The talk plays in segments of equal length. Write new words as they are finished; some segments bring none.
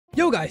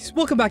Yo guys,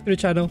 welcome back to the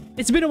channel.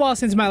 It's been a while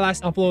since my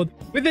last upload.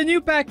 With the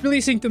new pack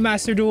releasing to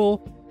Master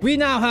Duel, we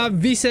now have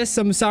VISAS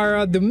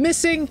SAMSARA, the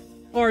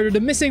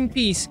missing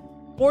piece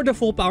for the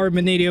full power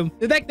MANNADIUM.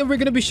 The deck that we're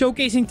going to be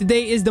showcasing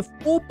today is the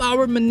full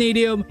power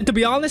MANNADIUM. And to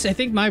be honest, I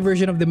think my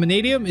version of the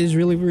MANNADIUM is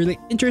really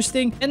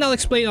interesting. And I'll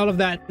explain all of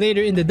that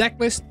later in the deck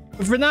list.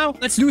 But for now,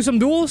 let's do some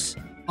duels.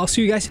 I'll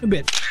see you guys in a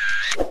bit.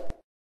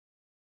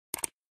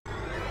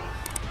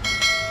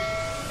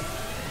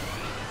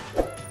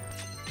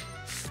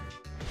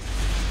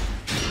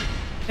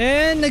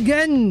 And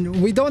again,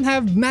 we don't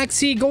have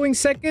Maxi going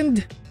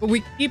second, but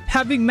we keep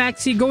having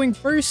Maxi going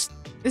first.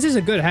 This is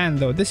a good hand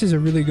though. This is a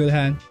really good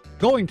hand.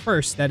 Going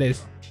first, that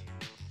is.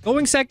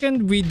 Going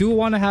second, we do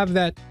want to have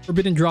that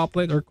Forbidden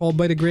Droplet or Called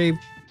by the Grave.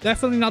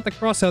 Definitely not the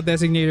Crossout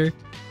Designator.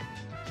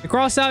 The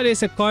Crossout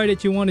is a card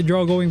that you want to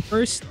draw going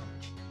first,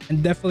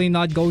 and definitely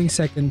not going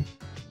second.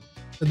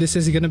 So this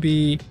is going to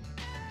be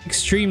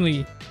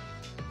extremely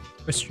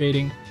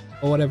frustrating,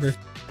 or whatever.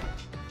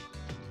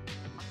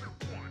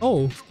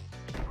 Oh.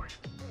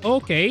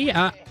 Okay,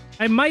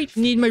 I might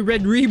need my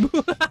red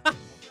reboot.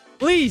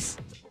 Please.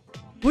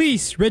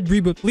 Please, red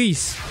reboot,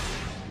 please.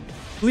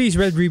 Please,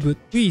 red reboot.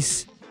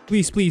 Please.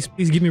 Please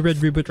give me red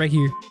reboot right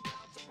here.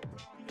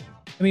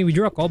 I mean, we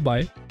drew a call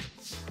by.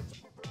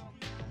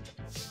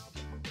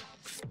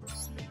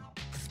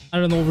 I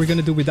don't know what we're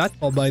gonna do with that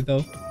call by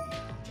though.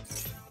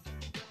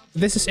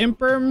 This is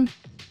Imperm.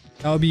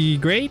 That would be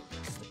great.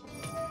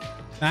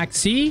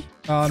 Maxi.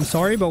 I'm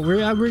sorry, but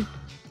we're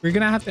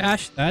gonna have to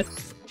ash that.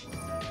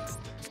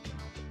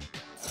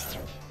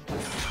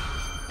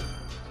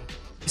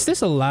 Is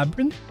this a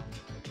labyrinth?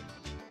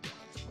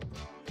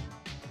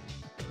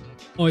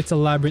 Oh, it's a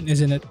labyrinth,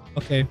 isn't it?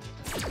 Okay.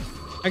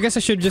 I guess I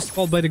should just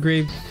Call by the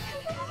Grave.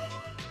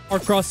 Or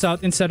cross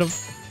out instead of...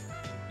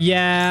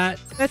 Yeah,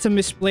 that's a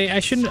misplay.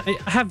 I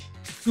have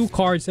two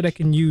cards that I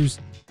can use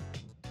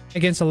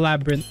against a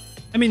labyrinth.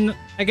 I mean,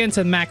 against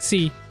a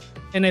Maxi.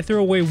 And I threw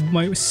away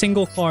my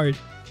single card.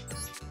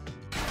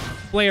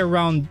 Play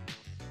around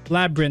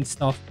labyrinth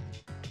stuff.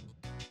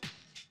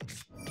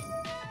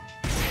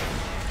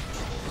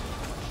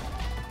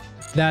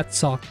 That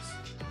sucks.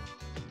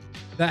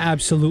 That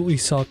absolutely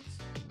sucks.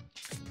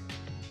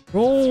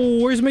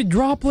 Bro, where's my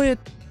droplet?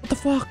 What the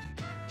fuck?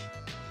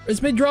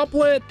 Where's my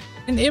droplet?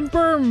 An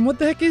Imperm! What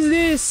the heck is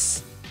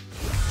this?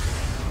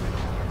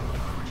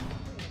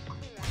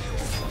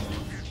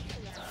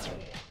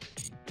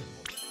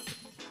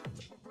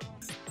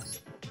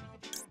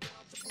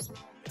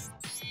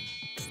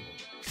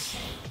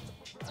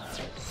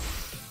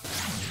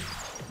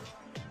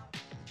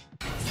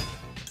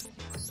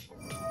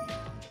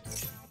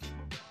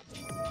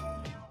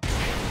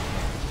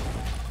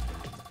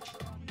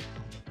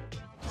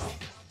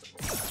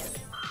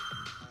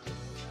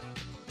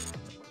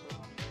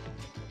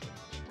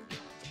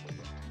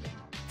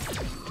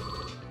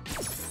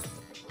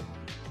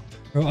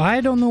 Bro,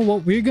 I don't know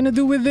what we're gonna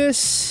do with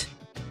this.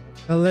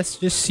 But let's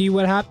just see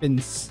what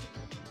happens.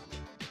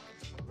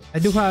 I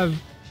do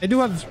have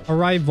a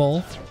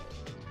rival.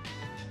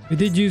 We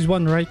did use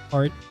one right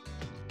card.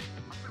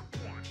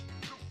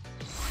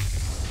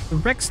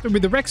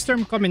 With the Rex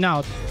term coming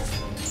out.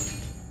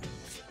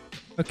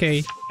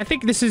 Okay, I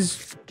think this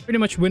is pretty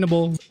much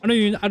winnable.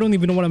 I don't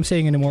even know what I'm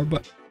saying anymore,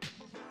 but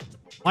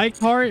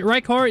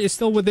right card is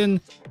still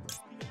within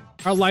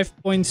our life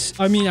points.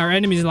 I mean our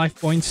enemy's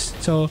life points,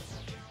 so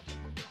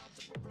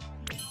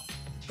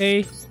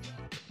okay.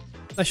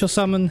 Special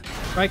summon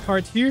right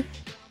card here.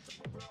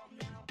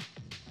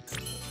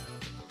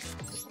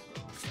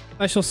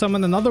 Special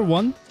summon another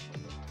one.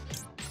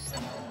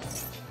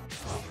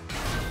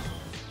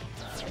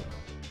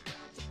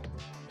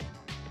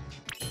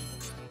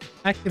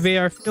 Activate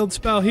our field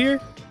spell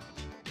here.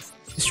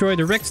 Destroy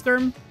the Rex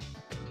term.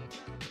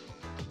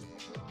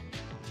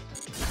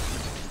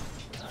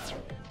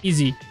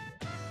 Easy.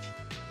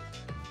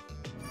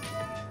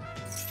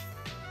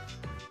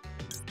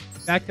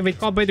 Activate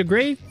Call by the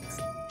Grave.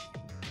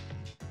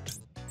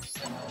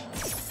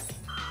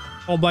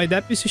 Call by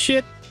that piece of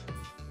shit.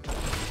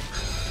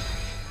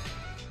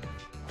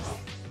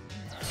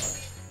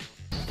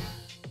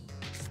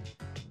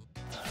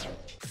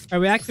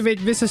 Alright, we activate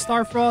VISAS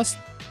Starfrost.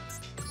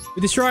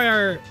 We destroy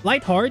our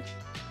Lightheart.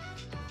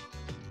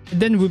 And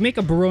then we make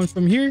a Barone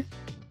from here.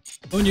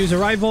 Don't use a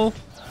rival.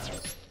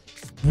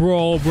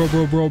 Bro.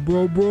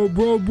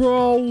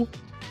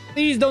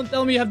 Please don't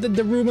tell me you have the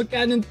Daruma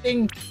Cannon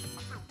thing.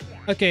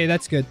 Okay,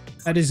 that's good.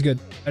 That is good.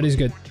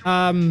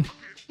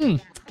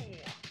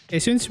 Okay,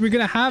 since we're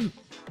gonna have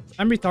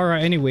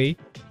Amritara anyway,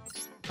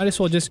 might as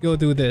well just go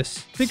do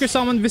this. Tinker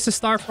Summon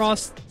VISAS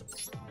Starfrost.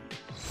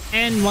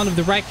 And one of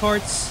the right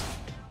cards.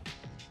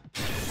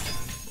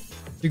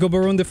 We go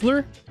Baron de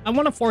Fleur. I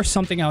want to force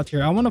something out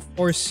here. I want to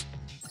force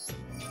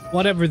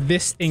whatever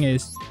this thing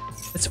is.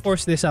 Let's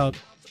force this out.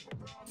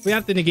 We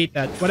have to negate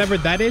that. Whatever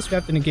that is, we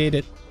have to negate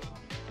it.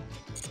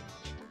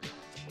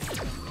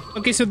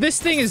 Okay, so this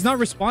thing is not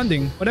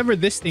responding. Whatever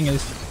this thing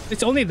is.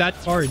 It's only that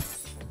card.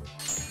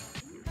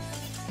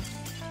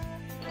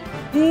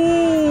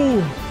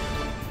 Ooh!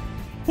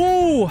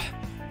 Ooh!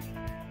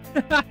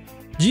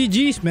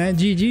 GG's, man.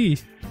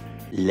 GG's.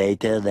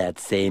 Later that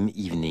same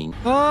evening.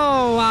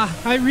 Oh,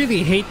 I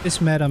really hate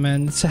this meta,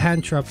 man. It's a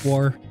hand trap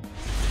war.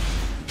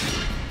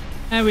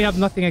 And we have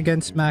nothing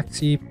against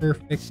Maxi.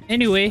 Perfect.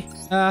 Anyway,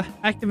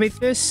 activate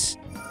this.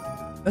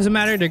 Doesn't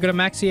matter. They're gonna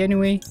Maxi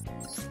anyway.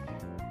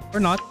 Or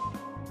not.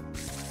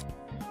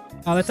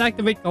 Let's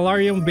activate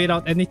Galarium. Bait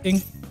out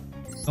anything.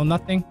 No,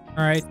 nothing.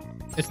 Alright.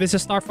 Let's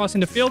Visas Starfrost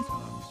in the field.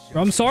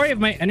 Bro, I'm sorry if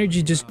my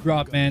energy just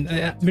dropped, man.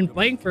 I've been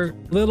playing for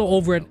a little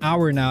over an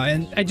hour now,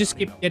 and I just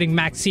keep getting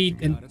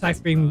Maxied and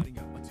Typhing.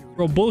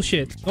 Bro,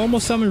 bullshit.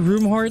 Almost summon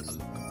Room Heart.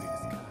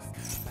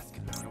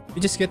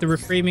 We just get the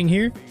reframing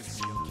here.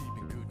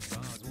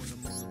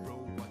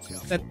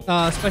 Set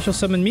special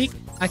summon Meek.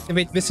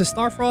 Activate Visas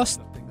Starfrost.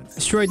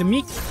 Destroy the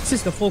Meek. This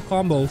is the full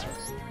combo.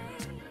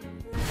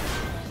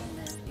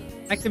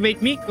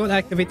 Activate Meek. Don't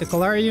activate the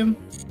Galarium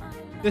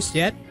just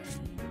yet.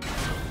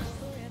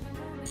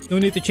 No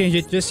need to change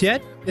it just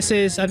yet. This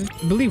is, I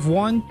believe,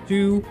 1,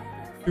 2,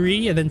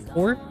 3, and then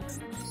 4.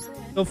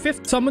 So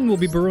 5th summon will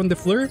be Baron de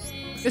Fleur.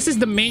 This is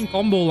the main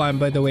combo line,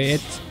 by the way.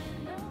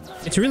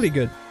 It's really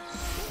good.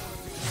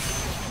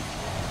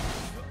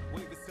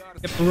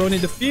 Get Baron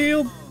in the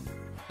field.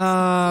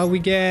 We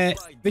get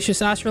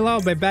Vicious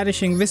Astrolabe by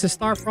banishing Visas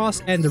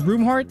Starfrost and the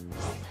Room Heart.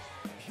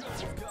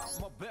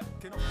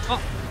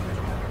 Oh,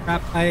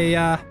 crap.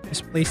 I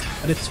misplaced,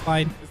 but it's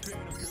fine.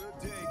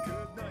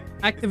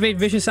 Activate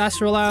Vicious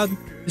Astrolabe,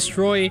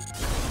 destroy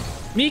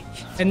Meek,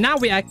 and now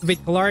we activate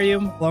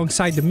Galarium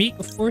alongside the Meek,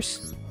 of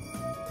course.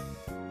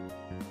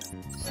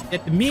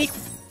 Get the Meek,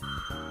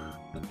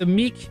 put the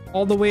Meek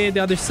all the way to the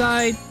other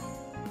side,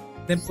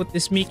 then put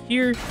this Meek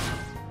here.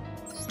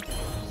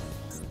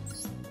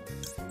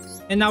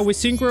 And now we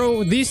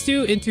synchro these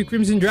two into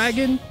Crimson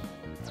Dragon.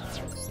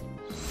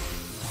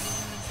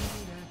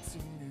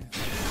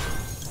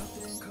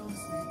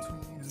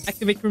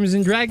 Activate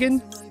Crimson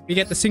Dragon, we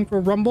get the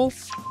Synchro Rumble.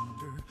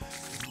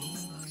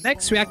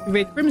 Next, we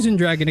activate Crimson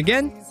Dragon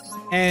again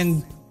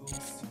and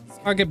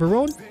target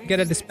Baron,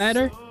 get a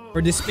Dispater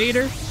or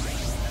Dispater.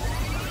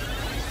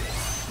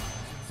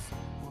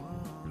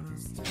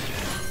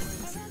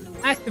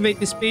 Activate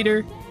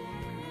Dispater.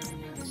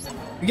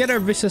 We get our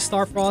Visas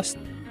Starfrost.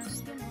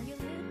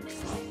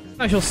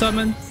 Special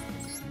summon.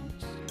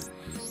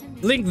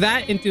 Link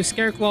that into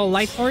Scareclaw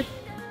Lightheart.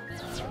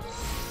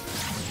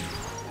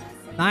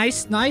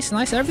 Nice, nice,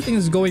 nice. Everything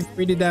is going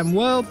pretty damn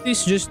well.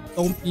 Please just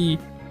don't be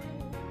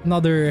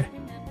another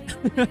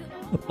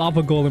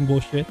lava golem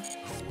bullshit.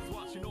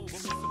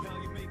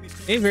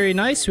 Okay, very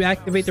nice. We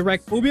activate the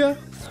Ragphobia.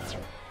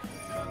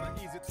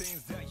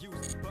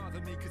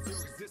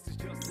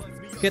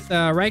 Get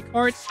the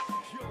Reichheart.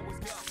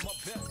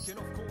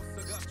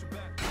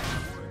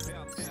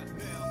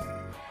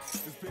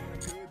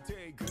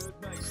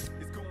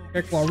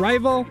 Scareclaw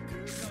Rival.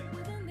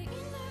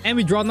 And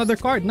we draw another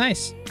card.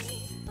 Nice.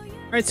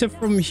 Alright, so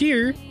from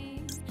here,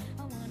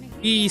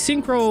 we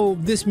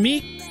synchro this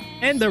Meek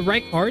and the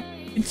Reichheart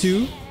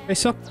into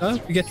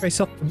Trisukta. We get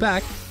Trisukta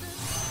back.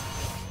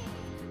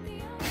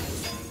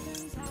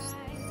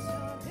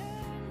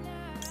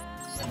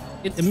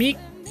 Get the Meek.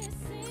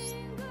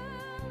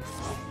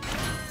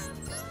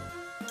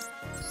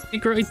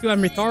 Synchro into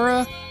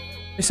Amritara.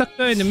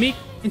 Trisukta and the Meek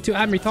into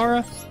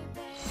Amritara.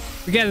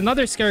 We get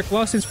another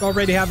Scareclaw since we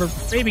already have a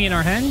framing in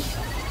our hand.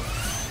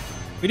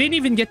 We didn't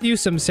even get to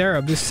use Samsara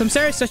because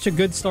Samsara is such a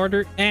good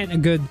starter and a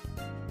good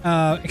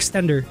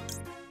extender.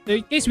 So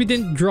in case we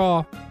didn't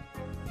draw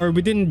or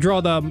we didn't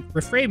draw the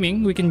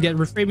reframing, we can get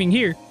reframing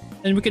here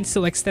and we can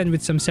still extend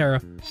with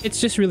Samsara.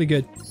 It's just really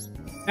good.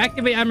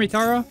 Activate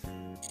Amritara.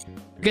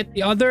 Get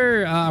the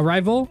other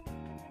rival.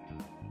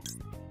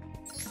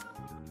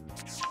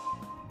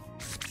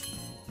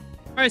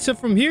 Alright, so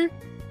from here,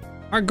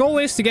 our goal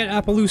is to get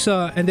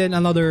Appaloosa and then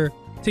another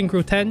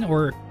Synchro 10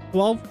 or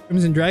 12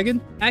 Crimson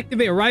Dragon.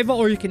 Activate a rival,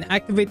 or you can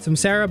activate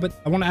Samsara, but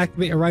I want to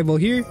activate a rival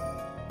here.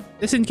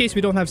 Just in case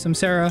we don't have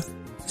Samsara.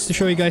 Just to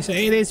show you guys that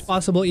it is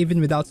possible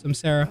even without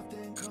Samsara.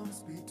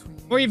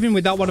 Or even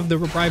without one of the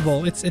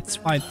rival. It's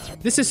fine.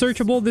 This is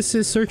searchable, this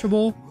is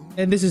searchable,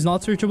 and this is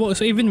not searchable.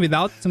 So even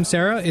without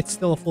Samsara, it's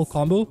still a full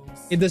combo.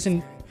 It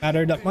doesn't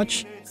matter that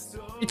much.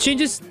 It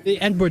changes the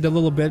end board a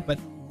little bit, but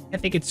I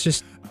think it's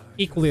just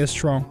equally as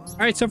strong.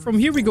 Alright, so from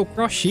here we go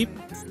Cross Sheep.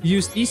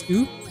 Use these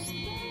two.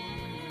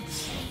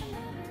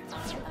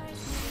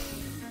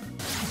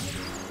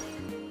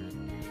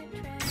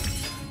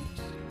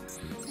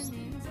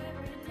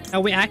 Now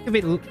we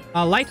activate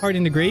Lightheart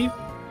in the grave.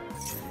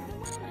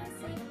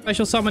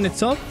 Special summon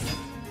itself.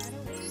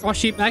 Cross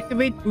Sheep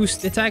activate.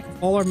 Boost the attack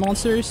of all our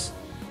monsters.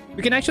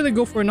 We can actually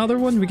go for another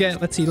one. We get,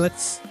 let's see,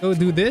 let's go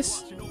do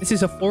this. This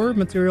is a 4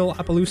 material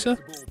Appaloosa.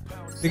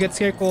 We get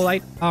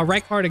Scareclaw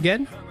Reichheart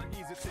again.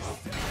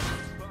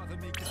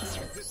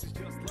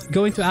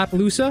 Go into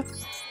Appaloosa.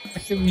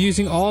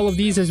 Using all of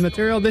these as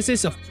material. This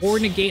is a 4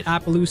 negate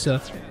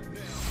Appaloosa.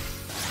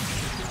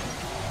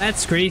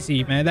 That's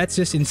crazy, man. That's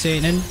just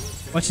insane. And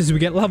watch as we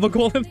get Lava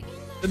Golem.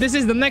 So this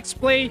is the next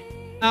play.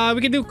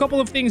 We can do a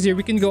couple of things here.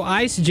 We can go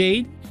Ice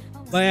Jade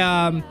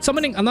by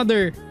summoning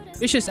another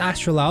Vicious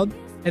Astrolabe,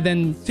 and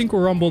then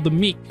Synchro Rumble the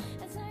Meek.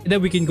 And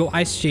then we can go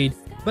Ice Shade.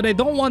 But I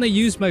don't want to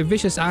use my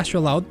Vicious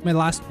Astrolabe, my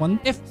last one,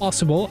 if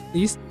possible, at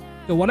least.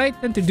 So what I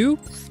tend to do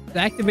is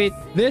activate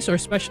this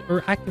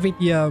or activate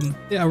the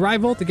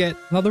Arrival to get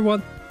another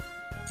one.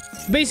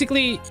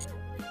 Basically,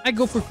 I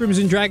go for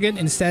Crimson Dragon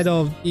instead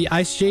of the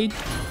Ice Shade.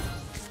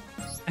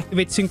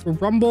 Activate Synchro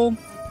Rumble.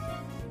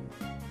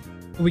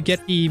 We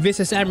get the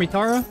Visas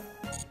Amritara.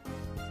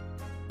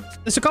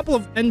 There's a couple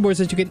of endboards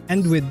that you can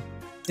end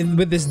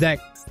with this deck.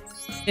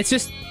 It's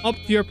just up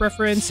to your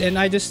preference, and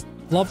I just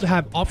love to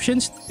have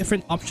options,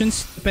 different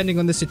options depending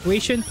on the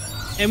situation.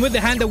 And with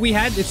the hand that we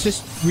had, it's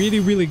just really,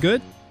 really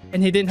good.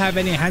 And he didn't have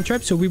any hand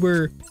traps, so we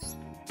were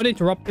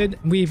uninterrupted.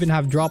 We even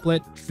have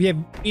Droplet. We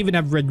even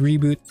have Red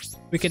Reboot.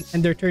 We can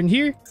end their turn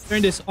here.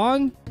 Turn this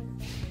on.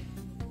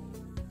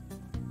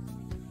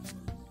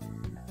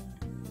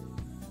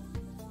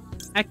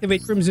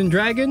 Activate Crimson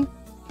Dragon.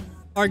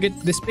 Target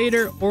the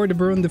Spader or the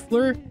Baron de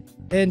Fleur.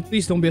 And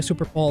please don't be a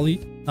Super Poly.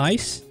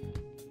 Nice.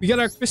 We got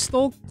our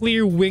Crystal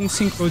Clear Wing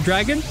Synchro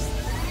Dragon.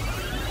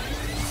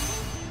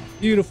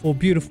 Beautiful,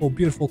 beautiful,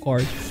 beautiful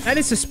card. That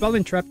is a Spell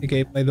and Trap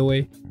Negate, by the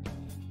way.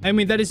 I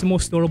mean, that is the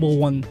most notable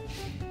one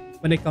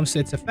when it comes to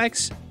its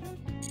effects.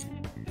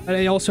 But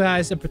it also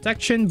has a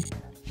protection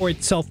for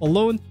itself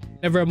alone.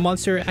 Whenever a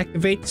monster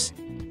activates,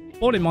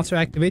 opponent monster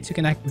activates, you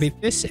can activate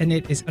this, and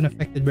it is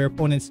unaffected by your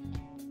opponent's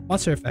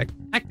monster effect.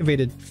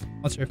 Activated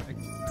monster effect.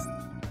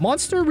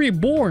 Monster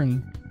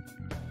Reborn.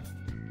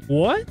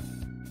 What?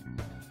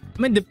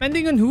 I mean,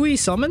 depending on who he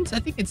summons, I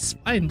think it's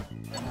fine.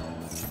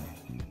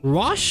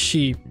 Cross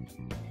Sheep.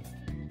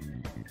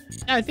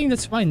 Yeah, I think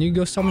that's fine. You can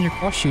go summon your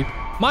Cross Sheep.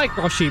 My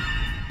Cross Sheep.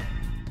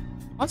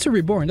 Monster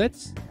Reborn.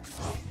 That's...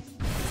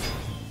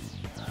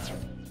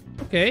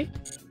 okay.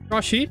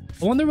 Cross Sheep.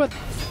 I wonder what...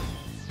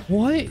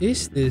 what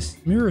is this?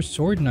 Mirror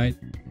Sword Knight.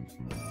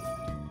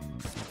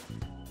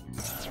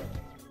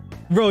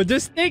 Bro,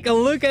 just take a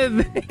look at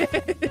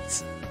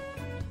this.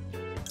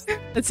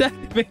 Let's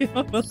activate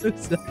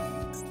Appaloosa.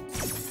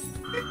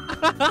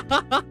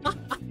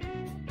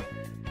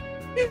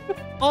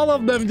 All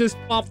of them just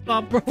popped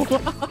up, bro.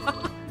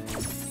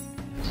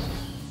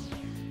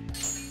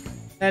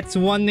 That's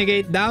one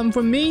negate down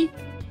from me.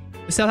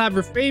 We still have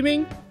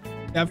Reframing.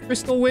 We have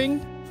Crystal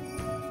Wing.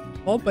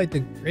 Called by the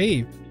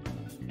Grave.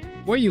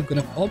 What are you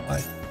gonna call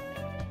by?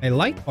 My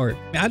Light Heart.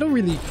 I mean, I don't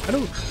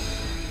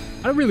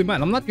really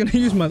mind.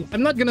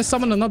 I'm not gonna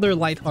summon another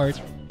Light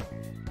Heart.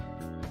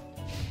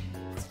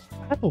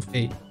 Battle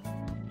Fate.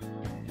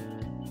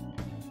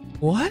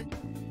 What?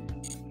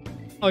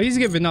 Oh, he's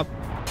giving up.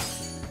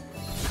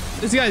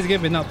 This guy's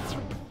giving up.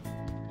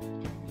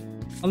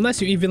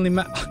 Unless you evenly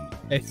match.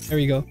 Okay, there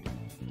we go.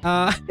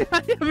 I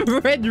have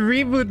Red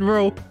Reboot,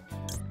 bro.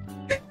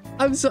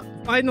 I'm so...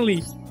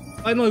 finally,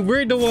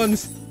 we're the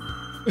ones.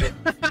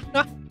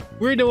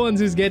 We're the ones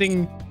who's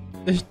getting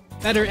the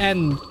better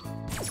end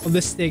of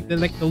the stick.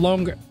 Like the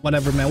longer...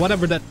 whatever, man.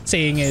 Whatever that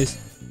saying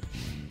is.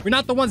 We're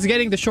not the ones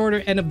getting the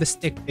shorter end of the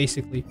stick,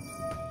 basically.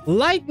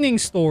 Lightning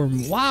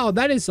Storm. Wow,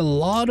 that is a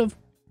lot of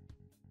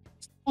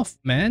stuff,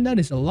 man. That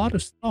is a lot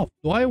of stuff.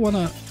 Do I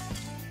wanna...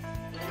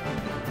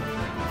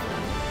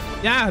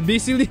 yeah,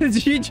 basically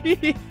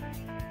GG.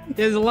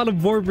 There's a lot of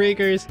board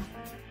breakers.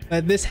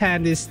 But this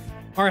hand is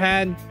our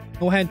hand.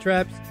 No hand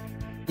traps.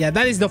 Yeah,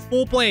 that is the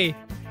full play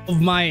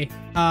of my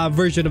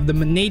version of the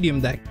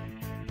MANNADIUM deck.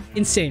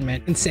 Insane,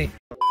 man. Insane.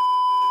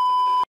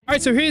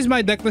 Alright, so here's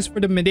my deck list for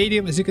the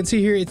MANNADIUM. As you can see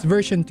here, it's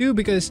version 2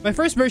 because my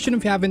first version,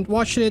 if you haven't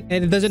watched it,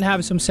 and it doesn't have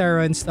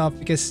SAMSARA and stuff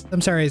because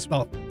SAMSARA is,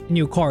 well, a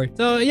new card.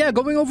 So yeah,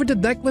 going over the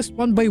deck list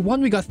one by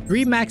one, we got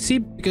 3 Maxi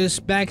because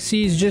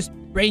Maxi is just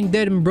brain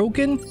dead and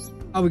broken.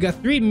 We got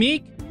 3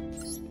 Meek,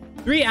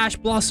 3 Ash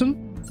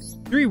Blossom,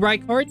 3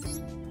 Reichheart,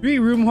 3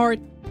 Roomheart,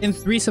 and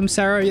 3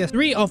 Samsara. Yes,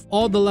 3 of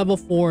all the level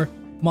 4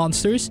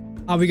 monsters.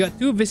 We got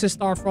 2 Visas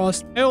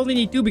Starfrost. I only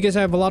need 2 because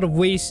I have a lot of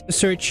ways to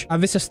search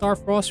Visas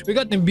Starfrost. We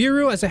got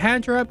Nibiru as a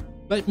hand trap,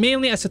 but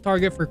mainly as a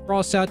target for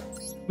crossout.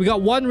 We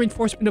got 1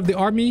 Reinforcement of the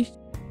Army,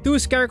 2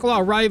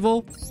 Scariclaw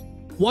Arrival,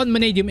 1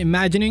 MANNADIUM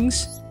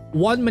Imaginings,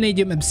 1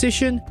 MANNADIUM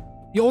Obsession.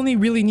 You only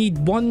really need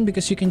 1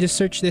 because you can just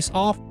search this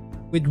off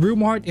with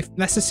Roomheart if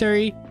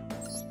necessary.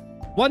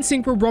 1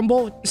 Synchro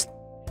Rumble, just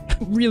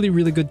really,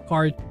 really good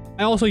card.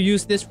 I also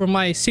use this for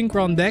my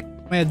Synchron deck,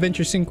 my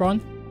Adventure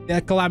Synchron,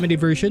 the Calamity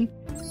version.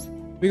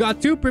 We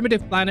got 2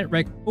 Primitive Planet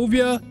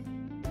Rectovia,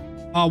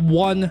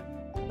 1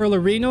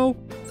 Perlarino,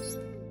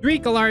 3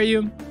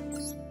 Calarium,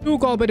 2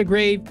 Call by the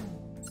Grave,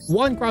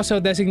 1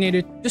 Crossout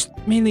Designated, just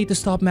mainly to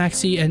stop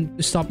Maxi and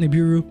to stop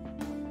Nibiru,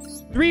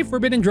 3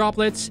 Forbidden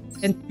Droplets,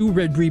 and 2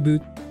 Red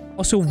Reboot.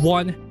 Also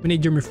 1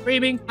 MANNADIUM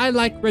Reframing. I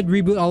like Red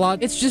Reboot a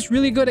lot. It's just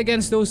really good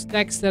against those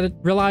decks that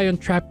rely on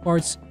trap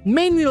cards.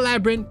 Mainly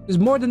Labyrinth, because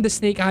more than the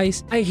Snake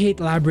Eyes, I hate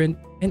Labyrinth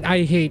and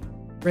I hate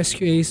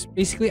Rescue Ace.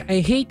 Basically,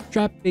 I hate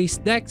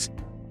trap-based decks.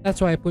 That's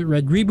why I put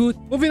Red Reboot.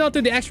 Moving on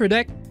to the extra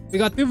deck, we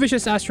got 2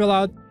 Vicious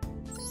Astrolabe,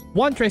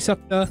 1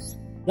 Trisukta,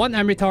 1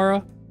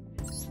 Amritara,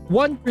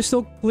 1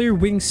 Crystal Clear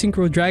Wing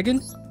Synchro Dragon,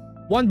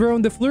 1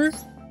 Baron de Fleur,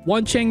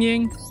 1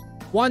 Chengying,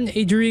 1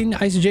 Adrian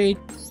Ice Jade,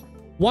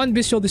 1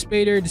 Bestial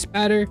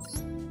Dispatter,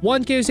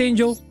 1 Chaos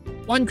Angel,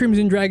 1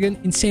 Crimson Dragon,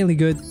 insanely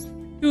good,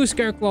 2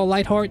 Scareclaw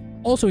Lightheart,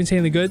 also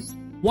insanely good,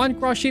 1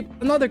 Cross Sheep,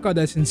 another card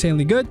that's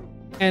insanely good,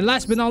 and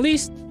last but not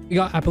least, we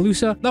got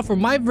Appaloosa. Now for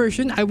my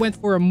version, I went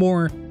for a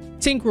more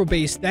synchro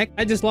based deck.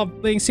 I just love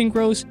playing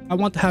synchros. I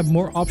want to have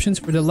more options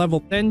for the level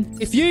 10.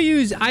 If you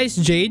use Ice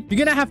Jade, you're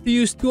gonna have to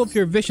use 2 of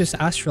your Vicious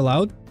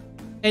Astrolabe.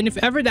 And if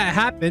ever that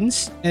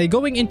happens,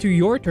 going into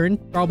your turn,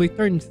 probably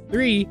turn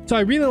 3. So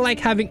I really like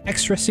having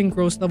extra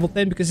synchros level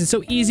 10 because it's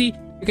so easy.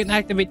 You can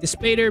activate the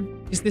Spader,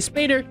 because the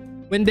Spader,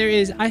 when there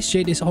is Ice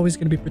Jade, is always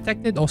going to be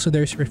protected. Also,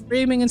 there's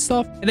reframing and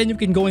stuff. And then you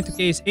can go into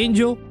Chaos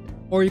Angel,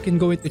 or you can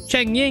go into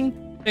Cheng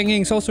Ying. Cheng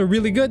Ying is also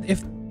really good.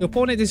 If the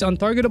opponent is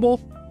untargetable,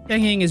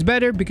 Cheng Ying is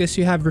better because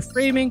you have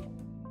reframing,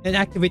 and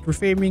activate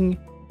reframing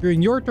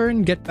during your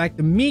turn, get back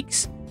the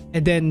Meeks,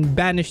 and then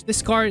banish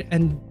this card.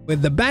 And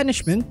with the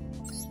banishment,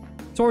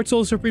 Sword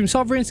Soul Supreme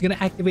Sovereign is gonna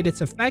activate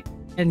its effect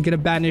and gonna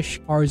banish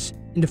cards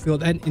in the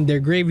field and in their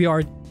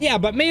graveyard. Yeah,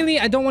 but mainly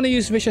I don't want to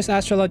use Vicious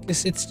Astrolabe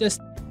because it's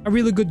just a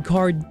really good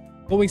card.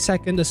 Going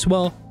second as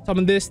well.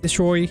 Summon this,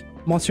 destroy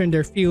monster in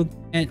their field,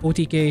 and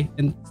OTK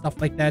and stuff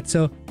like that.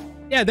 So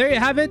yeah, there you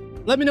have it.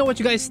 Let me know what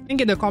you guys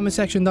think in the comment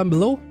section down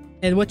below,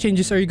 and what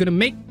changes are you gonna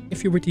make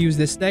if you were to use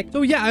this deck.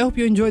 So yeah, I hope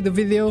you enjoyed the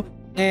video,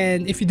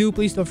 and if you do,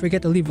 please don't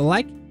forget to leave a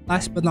like.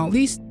 Last but not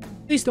least,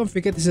 please don't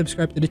forget to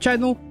subscribe to the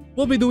channel.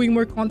 We'll be doing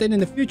more content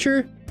in the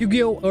future,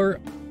 Yu-Gi-Oh! Or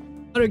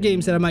other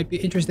games that I might be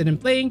interested in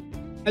playing.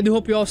 I do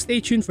hope you all stay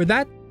tuned for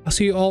that. I'll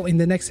see you all in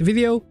the next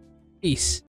video. Peace.